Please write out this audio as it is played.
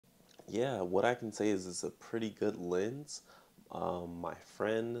yeah, what I can say is it's a pretty good lens. My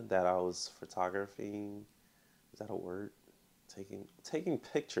friend that I was photographing, is that a word? Taking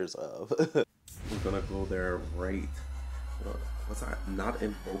pictures of. We're gonna go there right. Was I not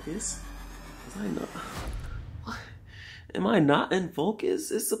in focus? Was I not? What? Am I not in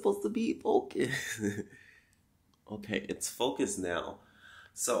focus? It's supposed to be focus. Okay, it's focused now.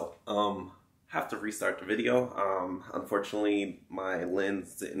 So, have to restart the video. Unfortunately, my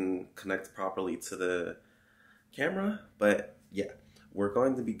lens didn't connect properly to the camera, but yeah, we're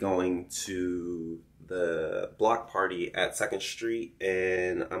going to be going to the block party at 2nd Street,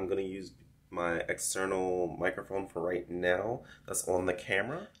 and I'm gonna use my external microphone for right now. That's on the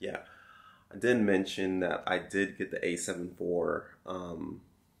camera. Yeah, I did mention that I did get the A7 IV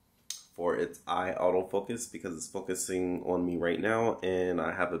for its eye autofocus because it's focusing on me right now, and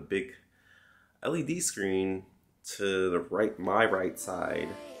I have a big LED screen to the right, my right side,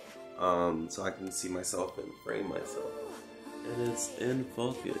 so I can see myself and frame myself. And it's in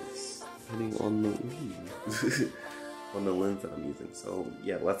focus, depending on the on the lens that I'm using. So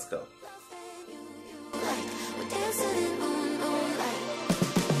yeah, let's go.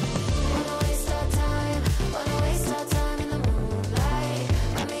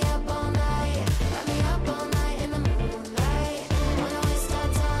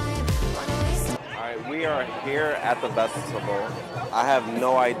 We are here at the festival. I have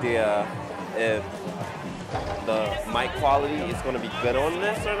no idea if the mic quality is going to be good on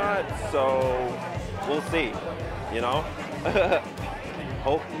this or not, so we'll see, you know? I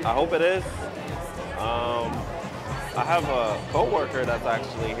hope it is. I have a co-worker that's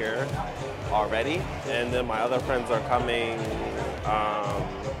actually here already, and then my other friends are coming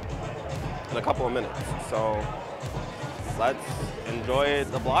in a couple of minutes, so let's enjoy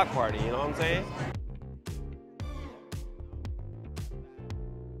the block party, you know what I'm saying?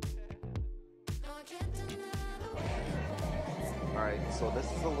 Alright, so this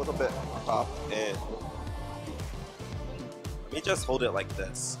is a little bit cropped in. Let me just hold it like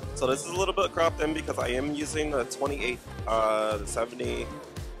this. So this is a little bit cropped in because I am using the 28,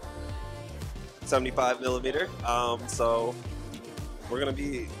 75 millimeter. So we're gonna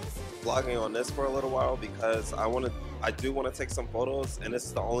be vlogging on this for a little while because I do want to take some photos, and this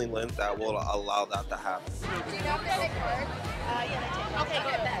is the only lens that will allow that to happen. Do you know if they card? Yeah, they take. Okay,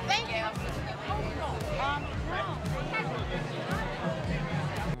 good. Thank you.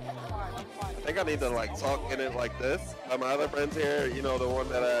 I think I need to like talk in it like this. My other friend's here, you know, the one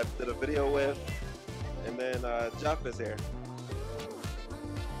that I did a video with, and then Jeff is here.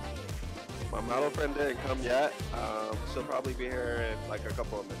 My model friend didn't come yet. She'll probably be here in like a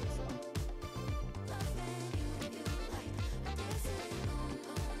couple of minutes.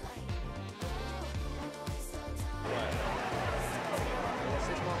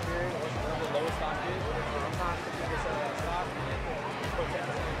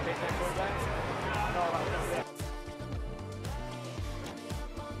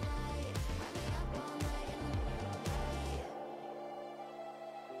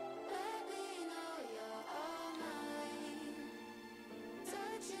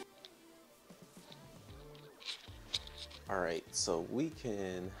 Alright, so we're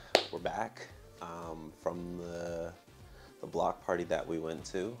back from the block party that we went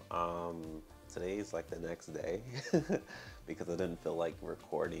to. Today is like the next day because I didn't feel like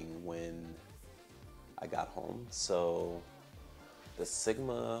recording when I got home. So the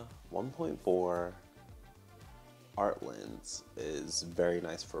Sigma 1.4 art lens is very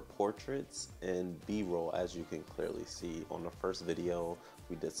nice for portraits and B-roll. As you can clearly see on the first video,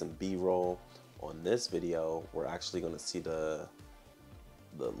 we did some B-roll. On this video, we're actually going to see the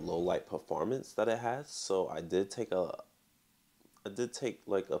low light performance that it has. So I did take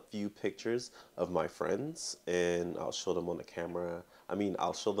like a few pictures of my friends, and I'll show them on the camera.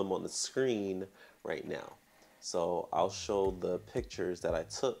 I'll show them on the screen right now. So I'll show the pictures that I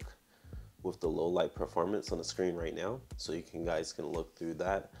took with the low light performance on the screen right now, so you guys can look through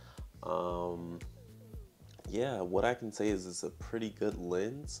that. Yeah, what I can say is it's a pretty good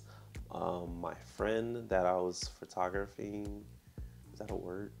lens. My friend that I was photographing, is that a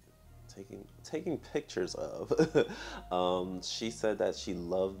word? Taking pictures of. She said that she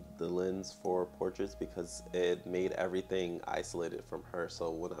loved the lens for portraits because it made everything isolated from her.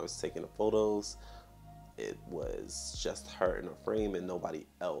 So when I was taking the photos, it was just her in a frame and nobody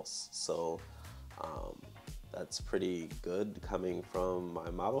else. So that's pretty good coming from my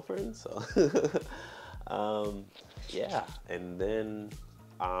model friend. So yeah, and then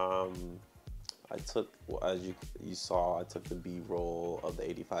I took, as you saw, I took the B-roll of the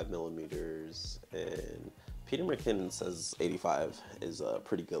 85 millimeters, and Peter McKinnon says 85 is a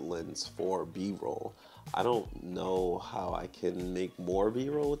pretty good lens for B-roll. I don't know how I can make more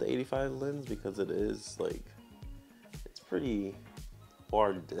B-roll with the 85 lens because it is like, it's pretty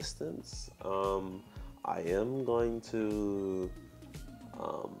far distance. I am going to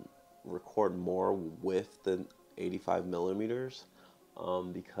record more with the 85 millimeters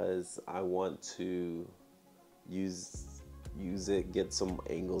because I want to use it, get some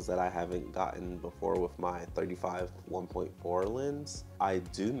angles that I haven't gotten before with my 35 1.4 lens. I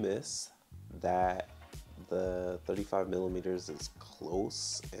do miss that the 35 millimeters is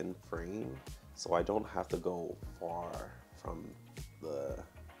close in frame, so I don't have to go far from the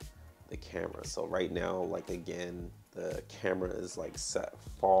camera. So right now, like again, the camera is like set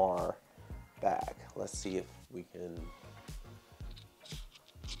far back. Let's see if we can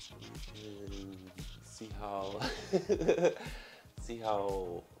see how see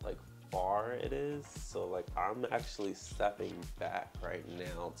how like far it is. So like I'm actually stepping back right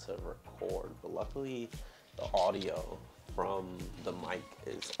now to record, but luckily the audio from the mic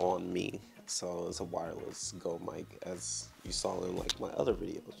is on me, so it's a wireless Go mic, as you saw in like my other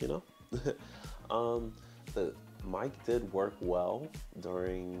videos, you know. The mic did work well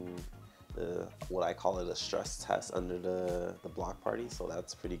during what I call it a stress test under the block party, so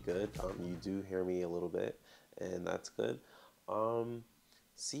that's pretty good. You do hear me a little bit, and that's good.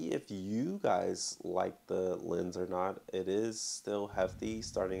 See if you guys like the lens or not. It is still hefty,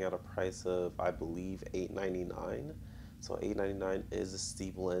 starting at a price of, I believe, $8.99. So $8.99 is a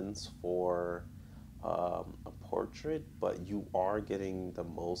steep lens for a portrait, but you are getting the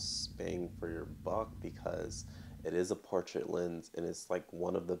most bang for your buck because it is a portrait lens, and it's like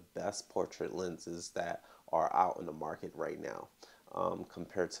one of the best portrait lenses that are out in the market right now.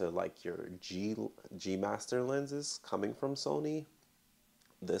 Compared to like your G Master lenses coming from Sony,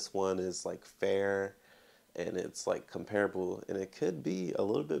 this one is like fair and it's like comparable, and it could be a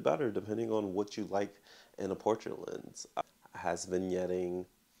little bit better depending on what you like in a portrait lens. Has vignetting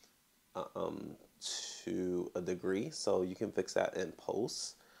to a degree, so you can fix that in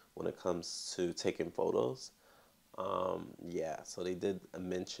post when it comes to taking photos. Yeah, so they did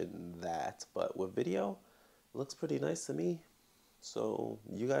mention that, but with video, it looks pretty nice to me. So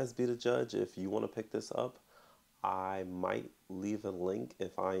you guys be the judge if you want to pick this up. I might leave a link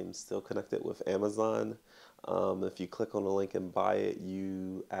if I'm still connected with Amazon. If you click on the link and buy it,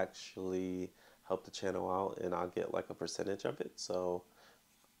 you actually help the channel out, and I'll get like a percentage of it. So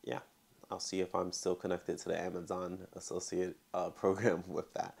yeah, I'll see if I'm still connected to the Amazon associate program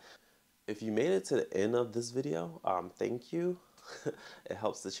with that. If you made it to the end of this video, thank you. It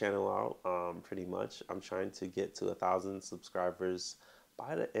helps the channel out pretty much. I'm trying to get to 1,000 subscribers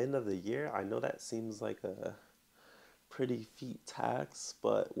by the end of the year. I know that seems like a pretty feat tax,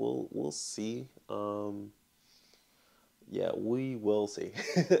 but we'll see. Yeah, we will see.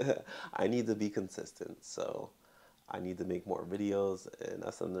 I need to be consistent, so I need to make more videos, and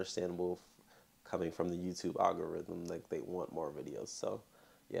that's understandable coming from the YouTube algorithm. Like they want more videos, so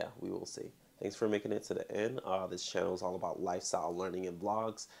yeah, we will see. Thanks for making it to the end. This channel is all about lifestyle learning and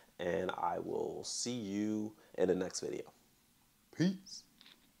vlogs, and I will see you in the next video. Peace.